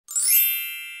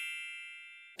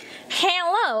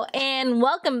Hello and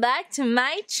welcome back to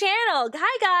my channel.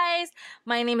 Hi guys,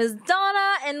 my name is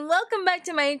Donna and welcome back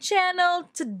to my channel.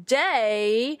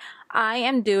 Today I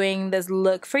am doing this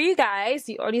look for you guys.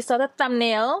 You already saw the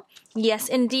thumbnail. Yes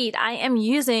indeed, I am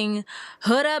using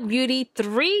Huda Beauty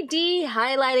 3D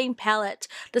highlighting palette.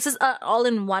 This is an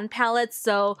all-in-one palette,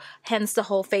 so hence the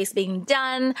whole face being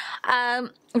done.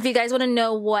 If you guys want to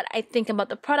know what I think about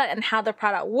the product and how the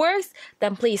product works,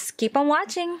 then please keep on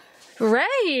watching.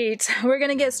 Right, we're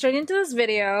gonna get straight into this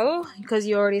video because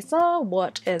you already saw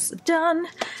what is done.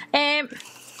 And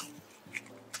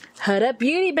Huda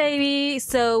Beauty, baby.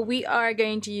 So we are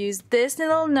going to use this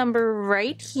little number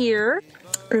right here.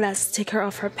 Let's take her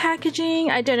off her packaging.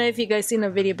 I don't know if you guys seen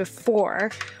the video before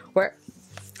where,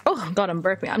 oh god, I'm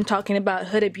burping. I'm talking about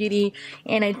Huda Beauty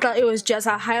and I thought it was just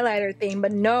a highlighter thing,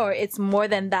 but no, it's more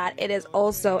than that. It is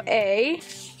also a,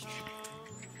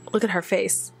 look at her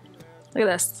face. Look at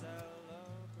this.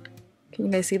 Can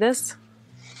you guys see this?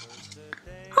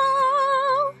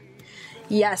 Oh!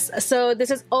 Yes, so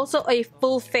this is also a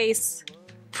full face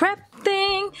prep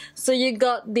thing. So you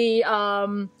got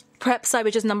the prep side,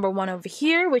 which is number 1 over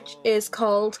here, which is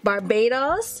called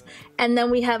Barbados. And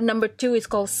then we have number 2 is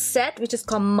called Set, which is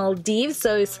called Maldives.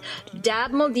 So it's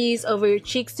dab Maldives over your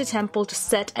cheeks to temple to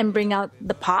set and bring out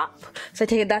the pop. So I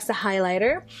take it that's the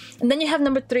highlighter. And then you have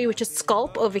number 3, which is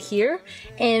Sculpt over here.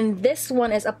 And this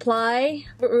one is Apply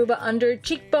Aruba under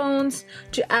cheekbones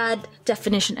to add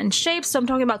definition and shape. So I'm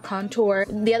talking about contour.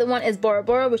 The other one is Bora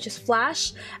Bora, which is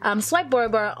Flash. Swipe Bora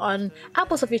Bora on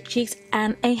apples of your cheeks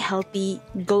and a healthy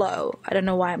glow. I don't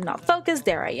know why I'm not focused.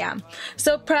 There I am.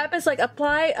 So prep is like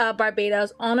apply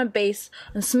Barbados on a base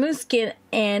on smooth skin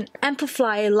and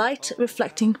amplify light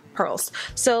reflecting pearls.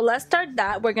 So let's start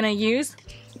that. We're gonna use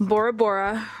Bora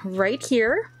Bora right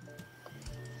here.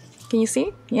 Can you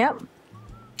see? Yep.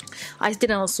 I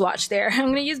did a little swatch there. I'm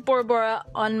gonna use Bora Bora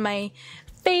on my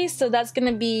face, so that's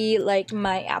gonna be like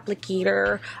my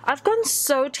applicator. I've gotten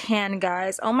so tan,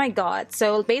 guys. Oh my god.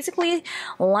 So basically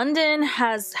London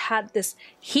has had this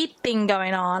heat thing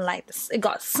going on, like this. It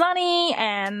got sunny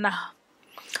and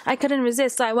I couldn't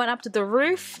resist, so I went up to the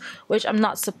roof, which I'm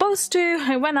not supposed to.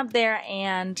 I went up there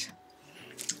and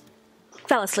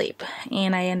fell asleep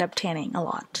and I ended up tanning a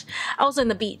lot. Also in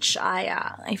the beach,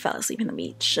 I fell asleep in the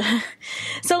beach.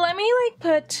 So let me like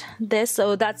put this,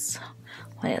 so that's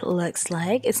what it looks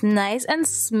like. It's nice and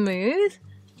smooth.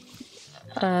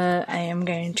 I am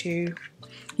going to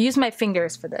use my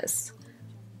fingers for this.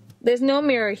 There's no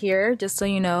mirror here, just so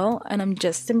you know, and I'm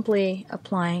just simply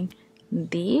applying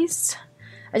these.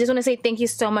 I just want to say thank you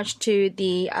so much to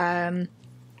the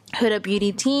Huda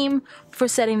Beauty team for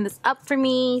setting this up for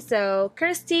me. So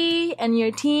Kirsty and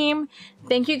your team,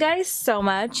 thank you guys so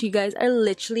much. You guys are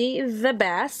literally the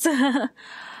best.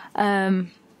 And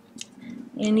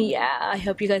yeah, I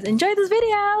hope you guys enjoyed this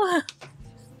video.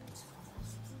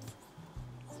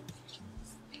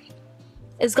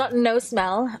 It's got no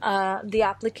smell. The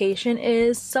application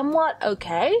is somewhat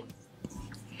okay.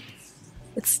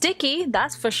 It's sticky,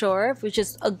 that's for sure, which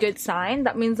is a good sign.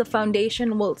 That means the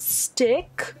foundation will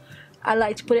stick. I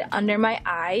like to put it under my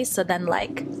eyes, so then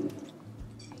like,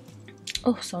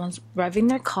 oh, someone's revving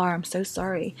their car, I'm so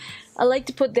sorry. I like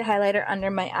to put the highlighter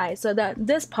under my eye so that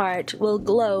this part will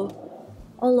glow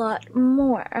a lot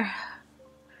more.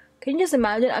 Can you just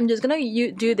imagine? I'm just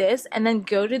gonna do this and then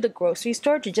go to the grocery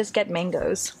store to just get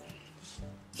mangoes.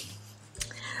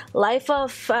 Life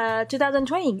of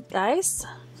 2020, guys.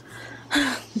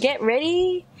 Get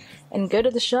ready and go to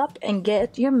the shop and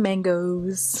get your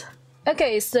mangoes.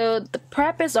 Okay, so the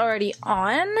prep is already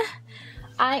on.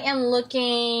 I am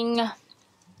looking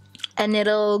a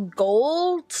little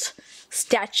gold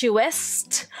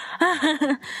statuesque.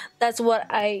 That's what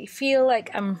I feel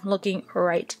like I'm looking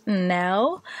right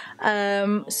now.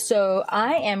 So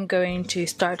I am going to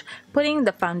start putting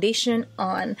the foundation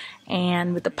on,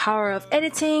 and with the power of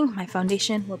editing, my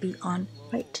foundation will be on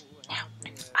right now.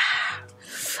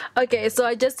 Okay, so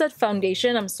I just said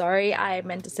foundation. I'm sorry, I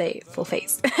meant to say full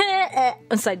face.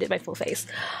 So I did my full face.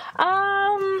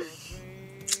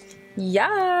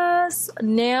 Yes,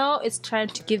 now it's time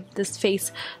to give this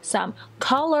face some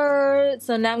color.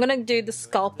 So now I'm gonna do the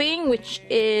sculpting, which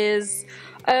is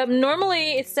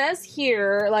normally it says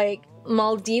here like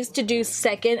Maldives to do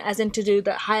second, as in to do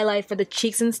the highlight for the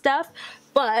cheeks and stuff,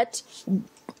 but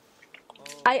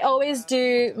I always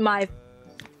do my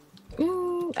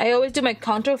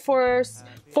contour first.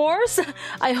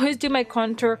 I always do my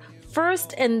contour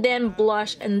first and then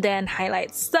blush and then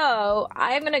highlight. So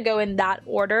I'm gonna go in that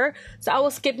order. So I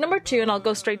will skip number 2 and I'll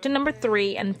go straight to number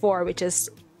 3 and 4, which is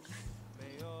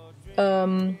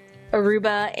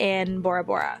Aruba and Bora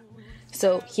Bora.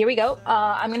 So here we go.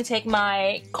 I'm gonna take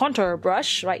my contour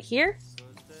brush right here,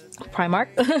 Primark,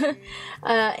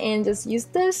 and just use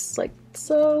this like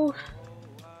so.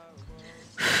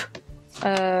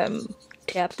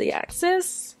 Tap the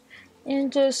axis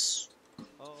and just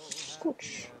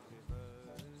scooch.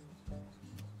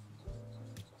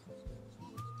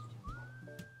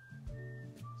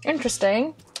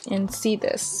 Interesting. And see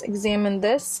this, examine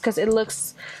this, because it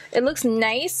looks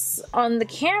nice on the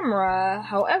camera.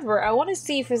 However, I want to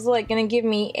see if it's like gonna give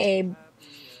me a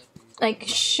like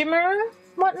shimmer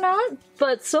whatnot,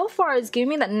 but so far it's giving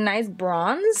me that nice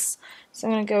bronze. So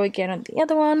I'm gonna go again on the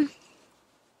other one.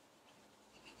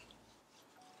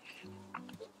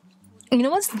 You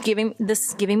know what's giving this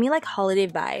is giving me like holiday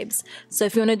vibes. So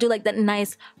if you want to do like that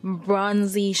nice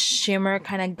bronzy shimmer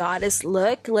kind of goddess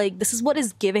look, like this is what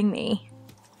it's giving me.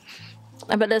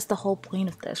 I bet that's the whole point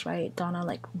of this, right? Donna,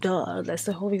 like, duh. That's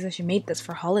the whole reason she made this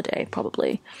for holiday,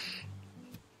 probably.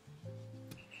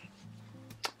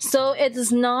 So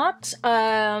it's not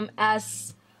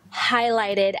as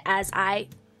highlighted as I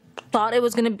thought it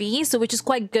was gonna be, so which is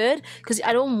quite good because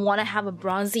I don't want to have a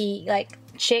bronzy like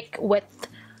chick with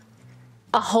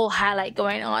a whole highlight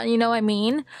going on. You know what I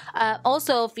mean?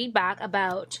 Also, feedback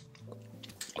about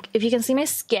if you can see my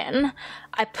skin.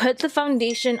 I put the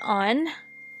foundation on.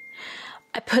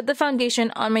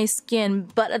 My skin,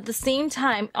 but at the same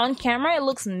time, on camera it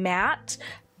looks matte,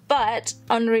 but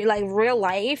on real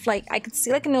life, like I could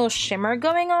see like a little shimmer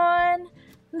going on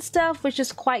and stuff, which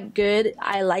is quite good.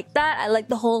 I like that. I like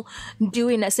the whole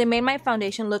dewiness. It made my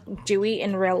foundation look dewy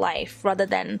in real life rather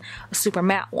than a super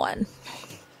matte one.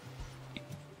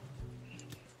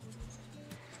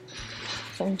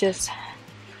 So I'm just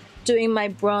doing my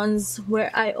bronze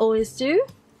where I always do.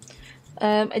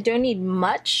 I don't need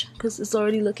much because it's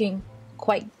already looking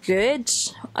quite good.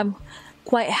 I'm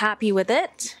quite happy with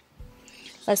it.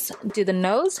 Let's do the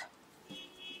nose.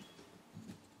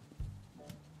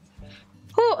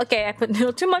 Oh, okay, I put a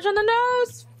little too much on the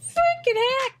nose. Freaking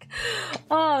heck!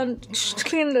 Oh, just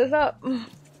clean this up.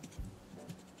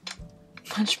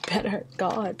 Much better.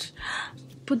 God.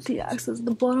 Put the axis at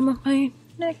the bottom of my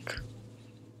neck.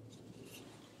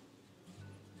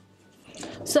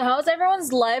 So how's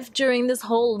everyone's life during this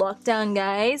whole lockdown,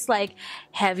 guys? Like,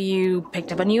 have you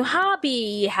picked up a new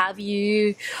hobby? Have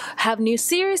you new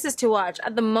series to watch?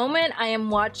 At the moment, I am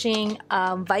watching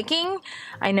Viking.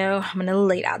 I know I'm a little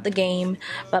late out the game,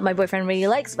 but my boyfriend really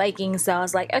likes Viking, so I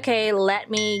was like, okay, let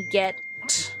me get...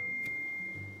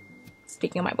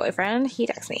 Speaking of my boyfriend, he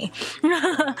texts me.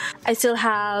 I still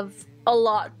have a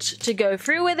lot to go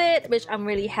through with it, which I'm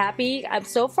really happy.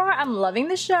 So far I'm loving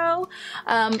the show.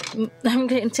 I'm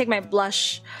gonna take my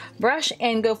blush brush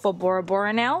and go for Bora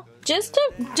Bora now. Just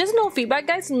no feedback,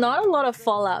 guys. Not a lot of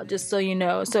fallout, just so you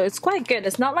know. So it's quite good.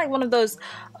 It's not like one of those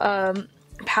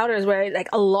powders where like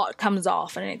a lot comes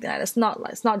off and anything like that. It's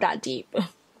not that deep.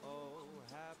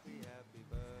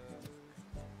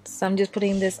 So I'm just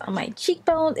putting this on my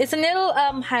cheekbone. It's a little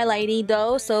highlighty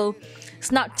though, so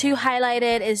it's not too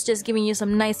highlighted. It's just giving you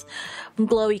some nice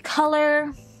glowy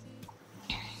color,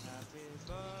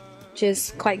 which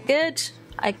is quite good.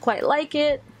 I quite like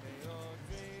it.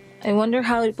 I wonder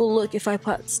how it will look if I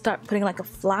start putting like a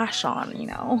flash on, you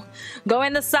know. Go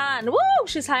in the sun. Woo!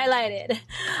 She's highlighted.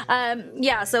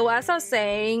 Yeah, so as I was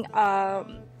saying,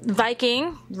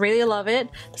 Viking, really love it.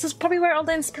 This is probably where all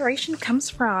the inspiration comes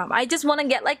from. I just want to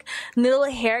get like little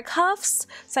hair cuffs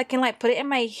so I can like put it in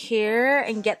my hair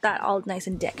and get that all nice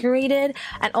and decorated.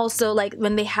 And also like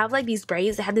when they have like these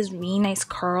braids, they have these really nice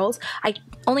curls. I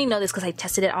only know this because I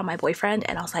tested it on my boyfriend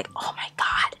and I was like, oh my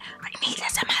god, I need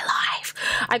this in my life.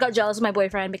 I got jealous of my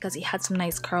boyfriend because he had some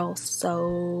nice curls,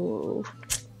 so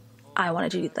I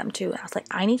wanted to do them too. And I was like,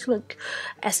 I need to look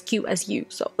as cute as you,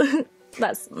 so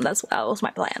that was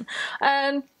my plan.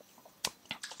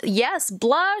 Yes,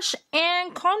 blush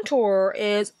and contour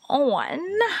is on.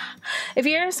 If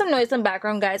you hear some noise in the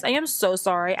background, guys, I am so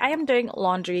sorry. I am doing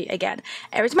laundry again.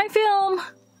 Every time I film,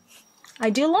 I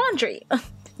do laundry.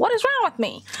 What is wrong with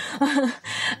me?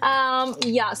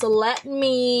 Yeah, so let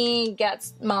me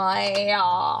get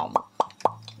my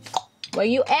where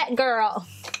you at, girl?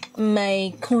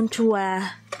 My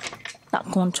contour,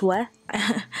 not contour.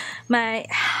 My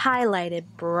highlighted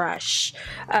brush.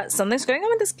 Something's going on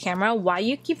with this camera. Why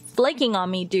you keep flaking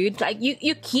on me, dude? Like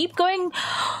you keep going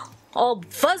all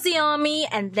fuzzy on me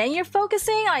and then you're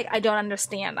focusing. Like I don't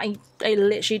understand. I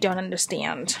literally don't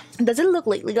understand. Does it look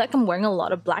lately like I'm wearing a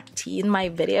lot of black tea in my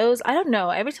videos? I don't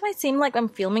know. Every time I seem like I'm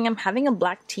filming, I'm having a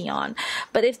black tea on.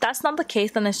 But if that's not the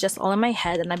case, then it's just all in my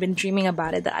head and I've been dreaming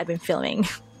about it that I've been filming.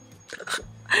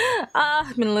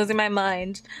 I've been losing my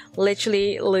mind.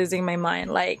 Literally losing my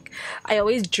mind. Like, I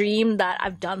always dream that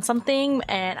I've done something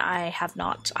and I have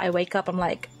not. I wake up, I'm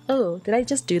like, oh, did I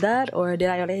just do that? Or did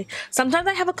I already? Sometimes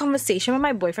I have a conversation with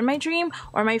my boyfriend in my dream,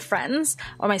 or my friends,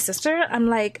 or my sister. I'm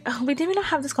like, oh, we didn't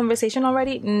have this conversation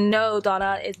already? No,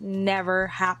 Donna, it never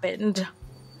happened.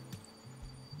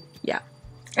 Yeah.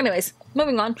 Anyways,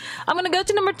 moving on. I'm gonna go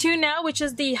to number 2 now, which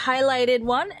is the highlighted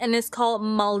one, and it's called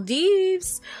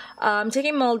Maldives. I'm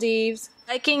taking Maldives.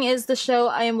 Viking is the show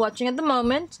I am watching at the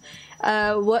moment.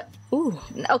 Ooh.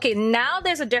 Okay, now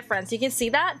there's a difference. You can see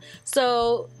that.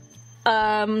 So,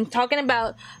 talking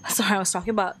about, sorry,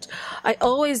 I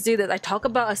always do this. I talk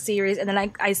about a series and then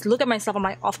I look at myself, I'm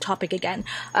like off topic again.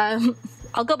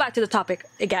 I'll go back to the topic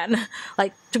again,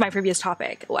 like to my previous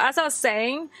topic. As I was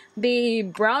saying, the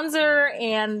bronzer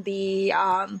and the,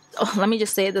 let me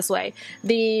just say it this way.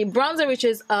 The bronzer, which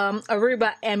is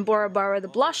Aruba, and Bora Bora, the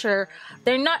blusher,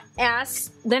 they're not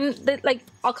as, like,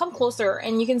 I'll come closer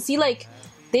and you can see like,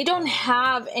 they don't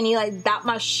have any like that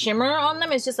much shimmer on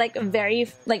them. It's just like a very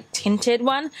like tinted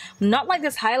one. Not like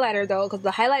this highlighter though, because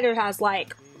the highlighter has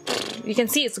like, you can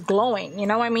see it's glowing, you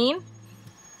know what I mean?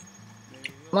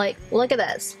 Like, look at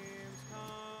this.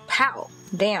 Pow,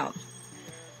 down.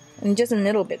 And just a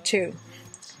little bit too.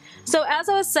 So as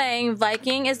I was saying,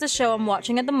 Viking is the show I'm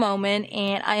watching at the moment,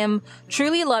 and I am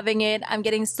truly loving it. I'm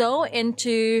getting so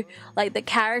into like the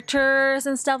characters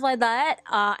and stuff like that.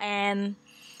 And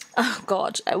oh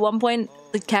god, at one point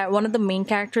one of the main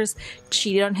characters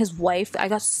cheated on his wife. I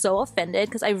got so offended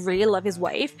because I really love his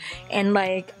wife, and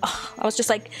like I was just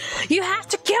like, you have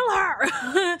to kill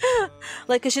her.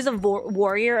 Like, because she's a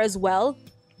warrior as well.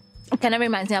 It kind of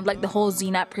reminds me of like the whole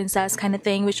Xena princess kind of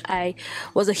thing, which I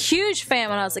was a huge fan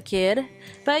when I was a kid.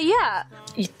 But yeah,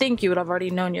 you think you would have already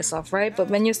known yourself, right? But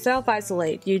when you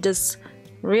self-isolate, you just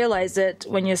realize it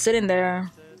when you're sitting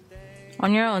there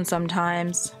on your own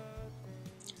sometimes,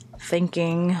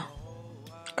 thinking,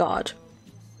 God,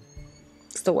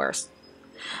 it's the worst.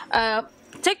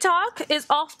 TikTok is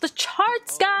off the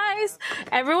charts, guys.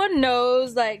 Everyone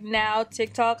knows, like, now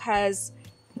TikTok has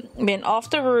been off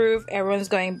the roof. Everyone's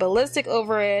going ballistic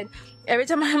over it. Every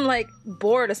time I'm like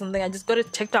bored or something, I just go to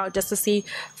TikTok just to see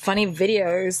funny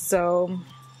videos. So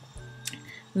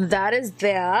that is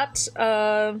that.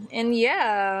 And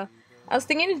yeah, I was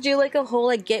thinking to do like a whole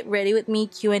like get ready with me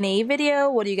Q&A video.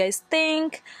 What do you guys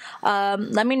think?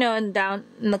 Let me know down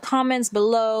in the comments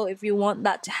below if you want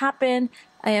that to happen.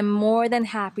 I am more than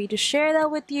happy to share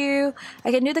that with you.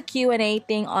 I can do the Q&A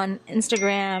thing on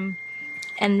Instagram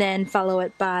and then follow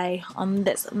it by on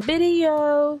this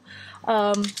video.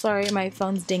 Sorry, my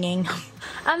phone's dinging.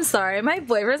 I'm sorry, my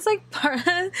boyfriend's like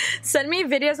send me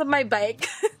videos of my bike.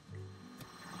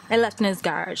 I left in his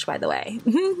garage, by the way.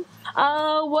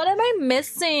 What am I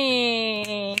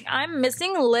missing? I'm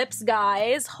missing lips,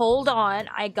 guys. Hold on.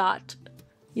 I got...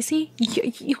 You see?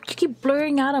 You keep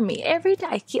blurring out on me every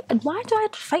day. Why do I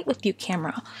have to fight with you,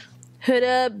 camera?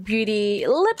 Huda Beauty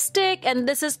lipstick, and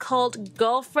this is called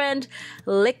Girlfriend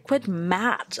Liquid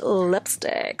Matte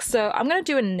Lipstick. So I'm gonna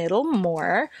do a little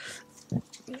more.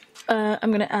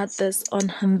 I'm gonna add this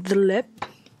on the lip.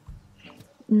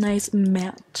 Nice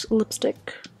matte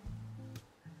lipstick.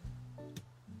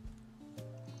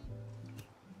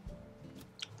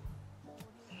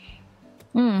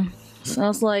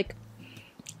 Smells like,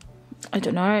 I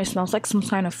don't know, it smells like some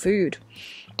kind of food.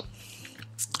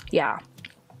 Yeah.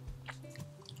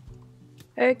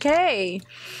 Okay.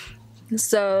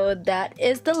 So that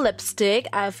is the lipstick.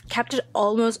 I've kept it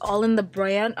almost all in the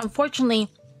brand. Unfortunately,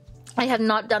 I have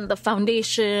not done the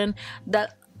foundation, the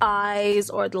eyes,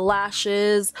 or the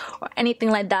lashes, or anything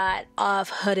like that of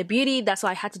Huda Beauty. That's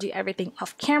why I had to do everything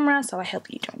off camera, so I hope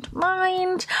you don't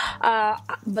mind.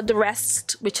 But the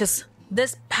rest, which is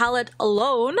this palette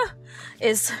alone,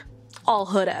 is all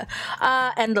Huda.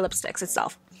 And the lipsticks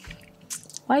itself.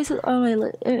 Why is it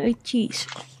on my cheeks?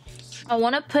 I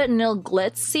want to put a little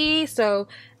glitzy, so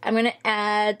I'm going to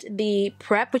add the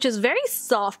Prep, which is very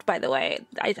soft, by the way.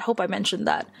 I hope I mentioned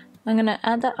that. I'm going to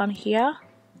add that on here.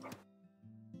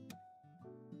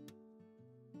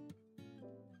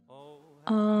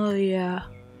 Oh yeah,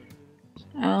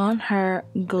 on her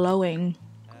glowing.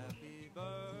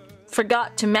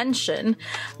 Forgot to mention,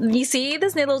 you see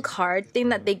this little card thing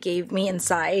that they gave me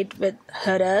inside with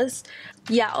Huda's?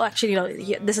 Yeah, oh, actually, no,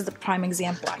 this is the prime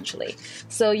example actually.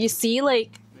 So you see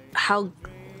like how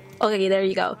Okay, there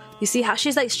you go. You see how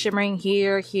she's like shimmering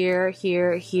here, here,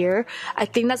 here, here? I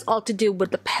think that's all to do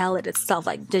with the palette itself.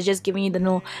 Like they're just giving you the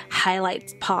little highlight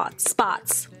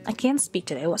spots. I can't speak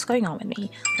today. What's going on with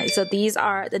me? Like, so these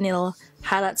are the little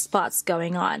highlight spots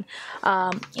going on.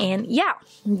 And yeah,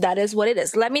 that is what it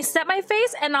is. Let me set my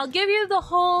face and I'll give you the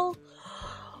whole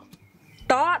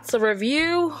thoughts, a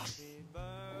review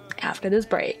after this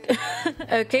break.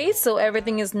 Okay, so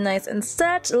everything is nice and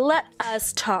set. Let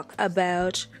us talk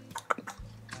about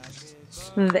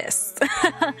this.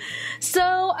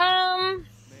 So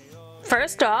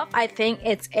first off, I think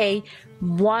it's a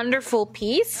wonderful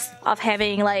piece of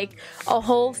having like a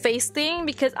whole face thing,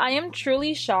 because I am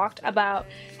truly shocked about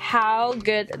how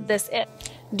good this is.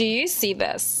 Do you see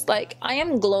this? Like, I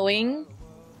am glowing,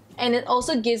 and it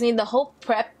also gives me the whole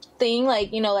prep thing,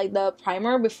 like, you know, like the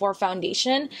primer before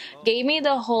foundation gave me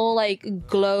the whole like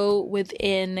glow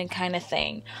within kind of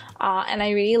thing, and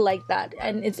I really like that.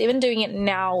 And it's even doing it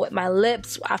now with my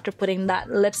lips after putting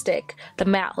that lipstick, the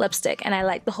matte lipstick, and I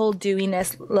like the whole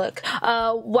dewiness look.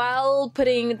 While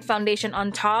putting foundation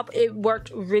on top, it worked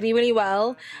really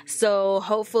well, so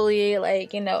hopefully,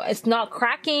 like, you know, it's not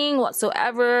cracking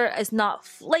whatsoever, it's not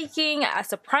flaking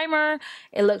as a primer,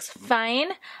 it looks fine.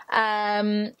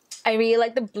 I really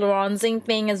like the bronzing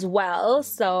thing as well,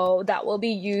 so that will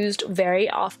be used very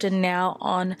often now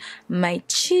on my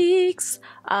cheeks.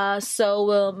 So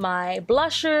will my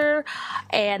blusher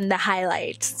and the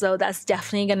highlight. So that's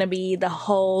definitely gonna be the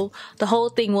whole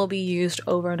thing will be used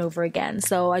over and over again.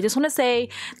 So I just want to say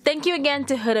thank you again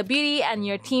to Huda Beauty and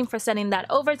your team for sending that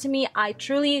over to me. I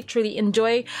truly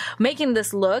enjoy making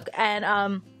this look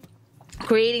and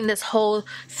creating this whole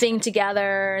thing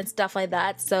together and stuff like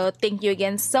that. So thank you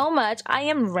again so much. I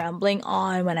am rambling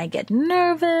on when I get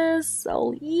nervous,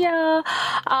 so yeah.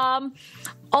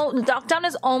 Oh, the lockdown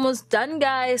is almost done,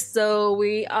 guys, so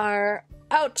we are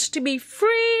out to be free.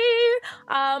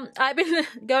 I've been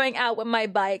going out with my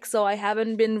bike, so I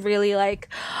haven't been really like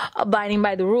abiding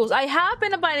by the rules. I have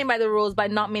been abiding by the rules by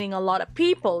not meeting a lot of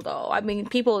people though. I mean,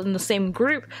 people in the same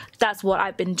group. That's what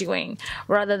I've been doing,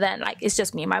 rather than like it's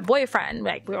just me and my boyfriend.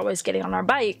 Like, we're always getting on our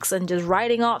bikes and just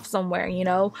riding off somewhere, you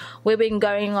know. We've been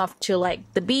going off to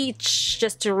like the beach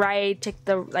just to ride, take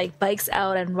the like bikes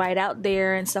out and ride out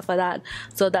there and stuff like that.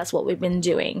 So that's what we've been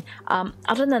doing.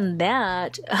 Other than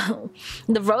that,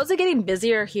 the roads are getting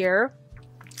busier here.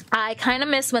 I kind of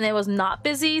miss when it was not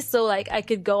busy, so like I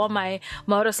could go on my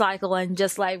motorcycle and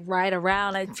just like ride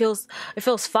around. It feels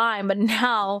fine. But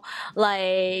now,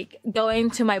 like, going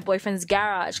to my boyfriend's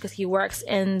garage, because he works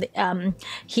in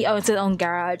he owns his own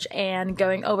garage, and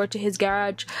going over to his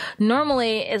garage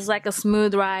normally is like a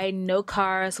smooth ride, no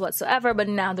cars whatsoever. But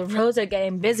now the roads are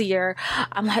getting busier.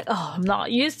 I'm like, oh, I'm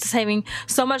not used to having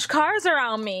so much cars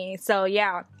around me. So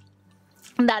yeah,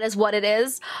 that is what it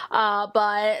is.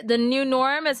 But the new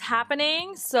norm is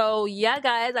happening. So yeah,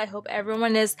 guys, I hope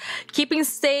everyone is keeping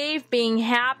safe, being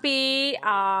happy,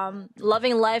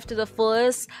 loving life to the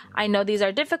fullest. I know these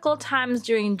are difficult times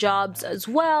during jobs as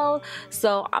well,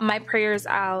 so my prayers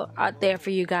out there for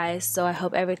you guys. So I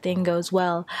hope everything goes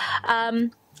well.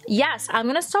 Yes, I'm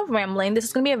gonna stop rambling. This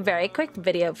is gonna be a very quick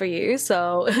video for you,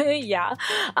 so yeah.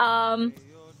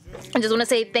 I just want to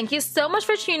say thank you so much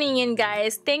for tuning in,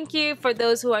 guys. Thank you for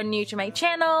those who are new to my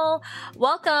channel.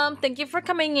 Welcome. Thank you for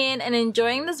coming in and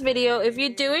enjoying this video. If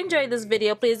you do enjoy this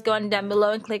video, please go on down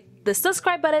below and click the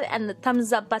subscribe button and the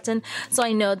thumbs up button, so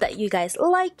I know that you guys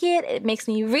like it. It makes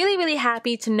me really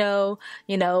happy to know,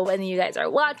 you know, when you guys are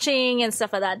watching and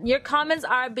stuff like that. Your comments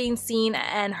are being seen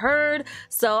and heard,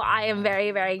 so I am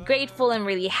very grateful and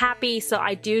really happy. So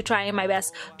I do try my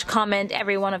best to comment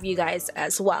every one of you guys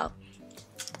as well.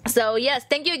 So yes,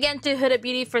 thank you again to Huda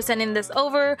Beauty for sending this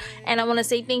over, and I want to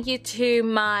say thank you to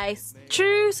my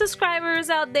true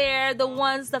subscribers out there, the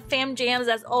ones, the fam jams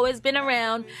that's always been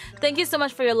around. Thank you so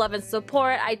much for your love and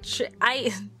support.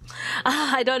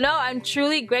 I don't know, I'm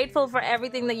truly grateful for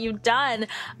everything that you've done.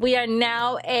 We are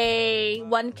now a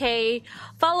 1K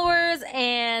followers,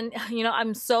 and you know,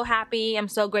 I'm so happy, I'm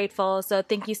so grateful. So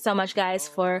thank you so much, guys,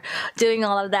 for doing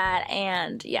all of that,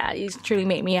 and yeah, you truly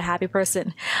make me a happy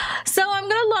person. So I'm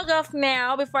gonna log off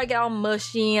now before I get all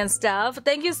mushy and stuff.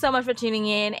 Thank you so much for tuning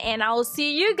in, and I will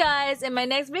see you guys in my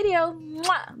next video.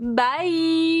 Mwah!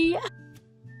 Bye!